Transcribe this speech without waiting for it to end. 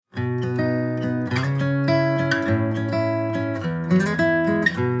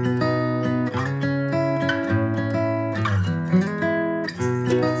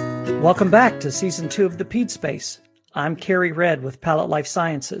Welcome back to Season 2 of the PedSpace. I'm Carrie Redd with Palette Life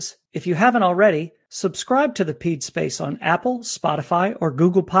Sciences. If you haven't already, subscribe to the PedSpace on Apple, Spotify, or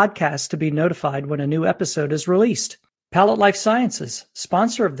Google Podcasts to be notified when a new episode is released. Palette Life Sciences,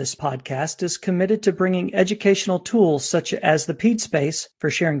 sponsor of this podcast, is committed to bringing educational tools such as the PedSpace for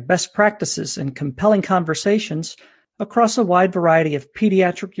sharing best practices and compelling conversations across a wide variety of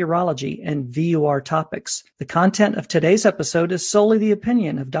pediatric urology and VUR topics. The content of today's episode is solely the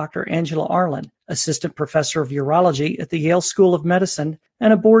opinion of Dr. Angela Arlen, Assistant Professor of Urology at the Yale School of Medicine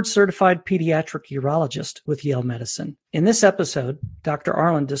and a board-certified pediatric urologist with Yale Medicine. In this episode, Dr.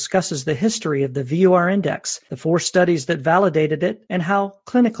 Arlen discusses the history of the VUR Index, the 4 studies that validated it, and how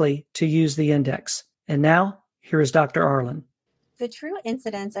clinically to use the index. And now, here is Dr. Arlen. The true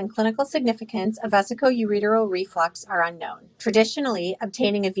incidence and clinical significance of vesicoureteral reflux are unknown. Traditionally,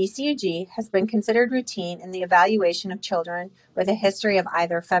 obtaining a VCUG has been considered routine in the evaluation of children with a history of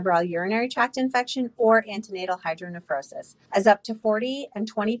either febrile urinary tract infection or antenatal hydronephrosis, as up to 40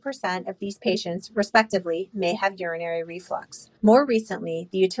 and 20% of these patients, respectively, may have urinary reflux. More recently,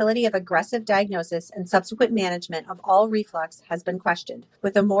 the utility of aggressive diagnosis and subsequent management of all reflux has been questioned,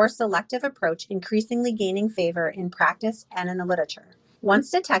 with a more selective approach increasingly gaining favor in practice and in the literature.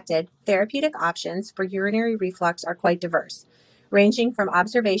 Once detected, therapeutic options for urinary reflux are quite diverse, ranging from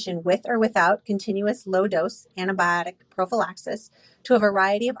observation with or without continuous low-dose antibiotic prophylaxis to a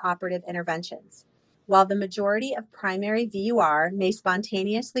variety of operative interventions. While the majority of primary VUR may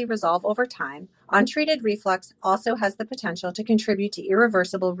spontaneously resolve over time, untreated reflux also has the potential to contribute to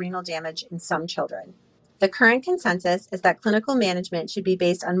irreversible renal damage in some children. The current consensus is that clinical management should be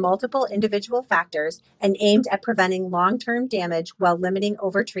based on multiple individual factors and aimed at preventing long-term damage while limiting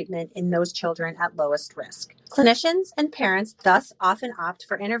overtreatment in those children at lowest risk. Clinicians and parents thus often opt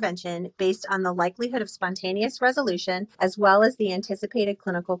for intervention based on the likelihood of spontaneous resolution as well as the anticipated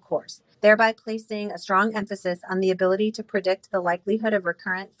clinical course, thereby placing a strong emphasis on the ability to predict the likelihood of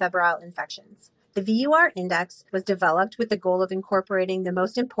recurrent febrile infections. The VUR Index was developed with the goal of incorporating the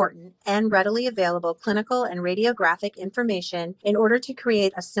most important and readily available clinical and radiographic information in order to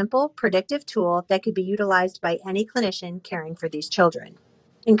create a simple, predictive tool that could be utilized by any clinician caring for these children.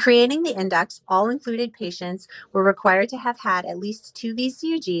 In creating the index, all included patients were required to have had at least 2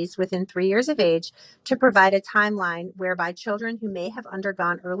 VCUGs within 3 years of age to provide a timeline whereby children who may have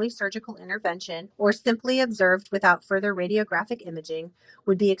undergone early surgical intervention or simply observed without further radiographic imaging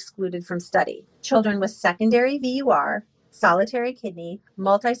would be excluded from study. Children with secondary VUR, solitary kidney,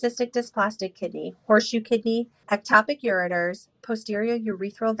 multicystic dysplastic kidney, horseshoe kidney, ectopic ureters, posterior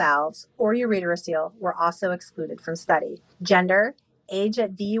urethral valves, or ureterocele were also excluded from study. Gender, age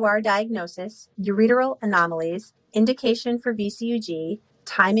at VUR diagnosis, ureteral anomalies, indication for VCUG,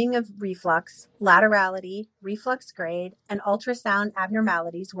 timing of reflux, laterality, reflux grade, and ultrasound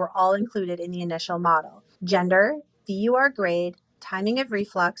abnormalities were all included in the initial model. Gender, VUR grade, timing of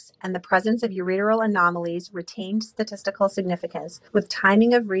reflux, and the presence of ureteral anomalies retained statistical significance, with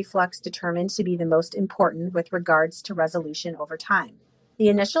timing of reflux determined to be the most important with regards to resolution over time. The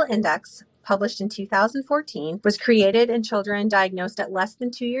initial index, published in 2014, was created in children diagnosed at less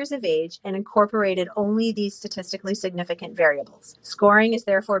than 2 years of age and incorporated only these statistically significant variables. Scoring is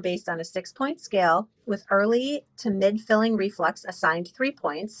therefore based on a 6-point scale, with early to mid-filling reflux assigned 3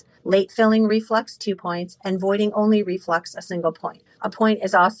 points, late filling reflux 2 points, and voiding only reflux a single point. A point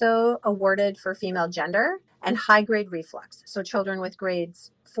is also awarded for female gender and high-grade reflux, so children with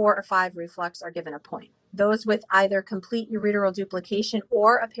grades 4 or 5 reflux are given a point. Those with either complete ureteral duplication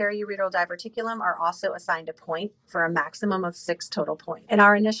or a periureteral diverticulum are also assigned a point for a maximum of 6 total points. In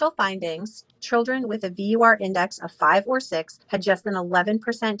our initial findings, children with a VUR index of 5 or 6 had just an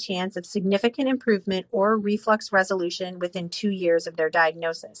 11% chance of significant improvement or reflux resolution within 2 years of their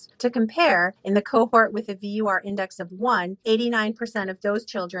diagnosis. To compare, in the cohort with a VUR index of 1, 89% of those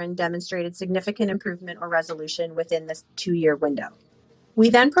children demonstrated significant improvement or resolution within this 2-year window. We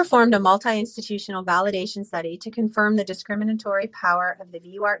then performed a multi-institutional validation study to confirm the discriminatory power of the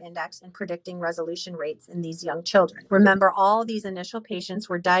VUR index in predicting resolution rates in these young children. Remember, all these initial patients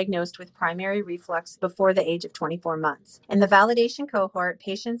were diagnosed with primary reflux before the age of 24 months. In the validation cohort,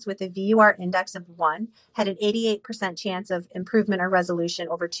 patients with a VUR index of 1 had an 88% chance of improvement or resolution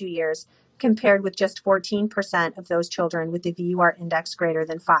over 2 years, compared with just 14% of those children with a VUR index greater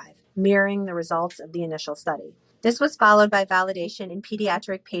than 5, mirroring the results of the initial study. This was followed by validation in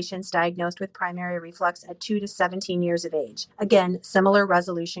pediatric patients diagnosed with primary reflux at 2 to 17 years of age. Again, similar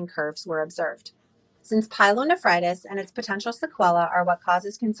resolution curves were observed. Since pyelonephritis and its potential sequela are what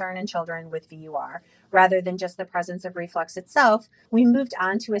causes concern in children with VUR, rather than just the presence of reflux itself, we moved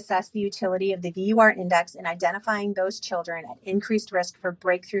on to assess the utility of the VUR index in identifying those children at increased risk for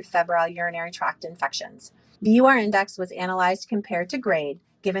breakthrough febrile urinary tract infections. VUR index was analyzed compared to grade,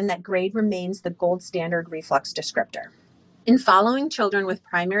 given that grade remains the gold standard reflux descriptor. In following children with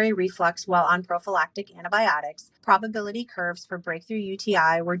primary reflux while on prophylactic antibiotics, probability curves for breakthrough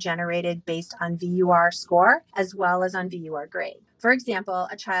UTI were generated based on VUR score as well as on VUR grade. For example,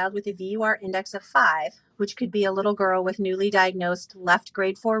 a child with a VUR index of 5, which could be a little girl with newly diagnosed left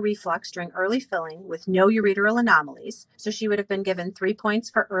grade 4 reflux during early filling with no ureteral anomalies, so she would have been given 3 points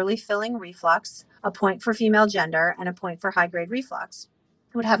for early filling reflux, a point for female gender, and a point for high grade reflux,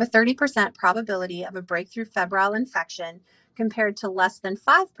 would have a 30% probability of a breakthrough febrile infection compared to less than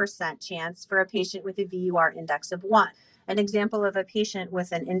 5% chance for a patient with a VUR index of 1. An example of a patient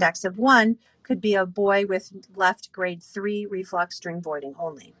with an index of 1 could be a boy with left grade 3 reflux during voiding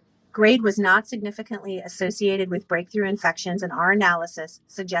only. Grade was not significantly associated with breakthrough infections in our analysis,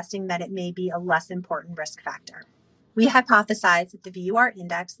 suggesting that it may be a less important risk factor. We hypothesize that the VUR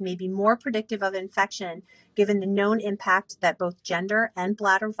index may be more predictive of infection given the known impact that both gender and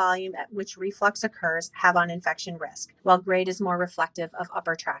bladder volume at which reflux occurs have on infection risk, while grade is more reflective of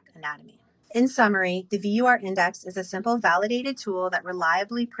upper tract anatomy. In summary, the VUR index is a simple validated tool that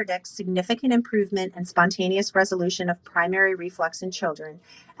reliably predicts significant improvement and spontaneous resolution of primary reflux in children,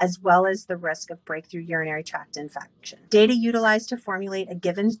 as well as the risk of breakthrough urinary tract infection. Data utilized to formulate a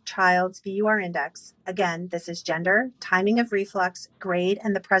given child's VUR index, again, this is gender, timing of reflux, grade,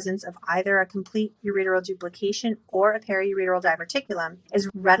 and the presence of either a complete ureteral duplication or a periureteral diverticulum, is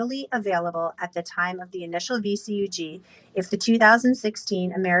readily available at the time of the initial VCUG if the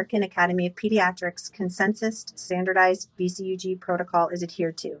 2016 American Academy of Pediatrics consensus standardized VCUG protocol is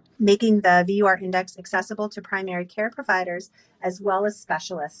adhered to, making the VUR index accessible to primary care providers as well as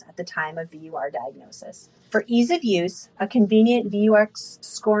specialists at the time of VUR diagnosis. For ease of use, a convenient VUR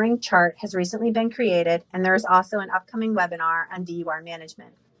scoring chart has recently been created, and there is also an upcoming webinar on VUR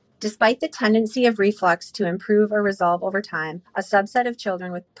management. Despite the tendency of reflux to improve or resolve over time, a subset of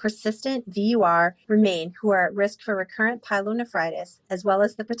children with persistent VUR remain who are at risk for recurrent pyelonephritis, as well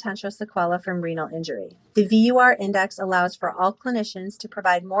as the potential sequela from renal injury. The VUR index allows for all clinicians to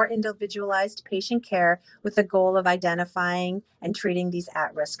provide more individualized patient care with the goal of identifying and treating these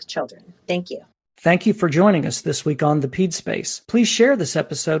at-risk children. Thank you. Thank you for joining us this week on the PedSpace. Please share this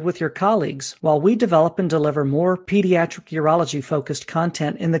episode with your colleagues while we develop and deliver more pediatric urology-focused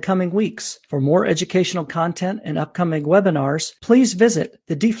content in the coming weeks. For more educational content and upcoming webinars, please visit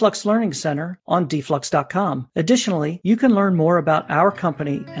the Deflux Learning Center on deflux.com. Additionally, you can learn more about our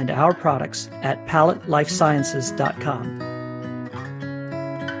company and our products at paletlifesciences.com.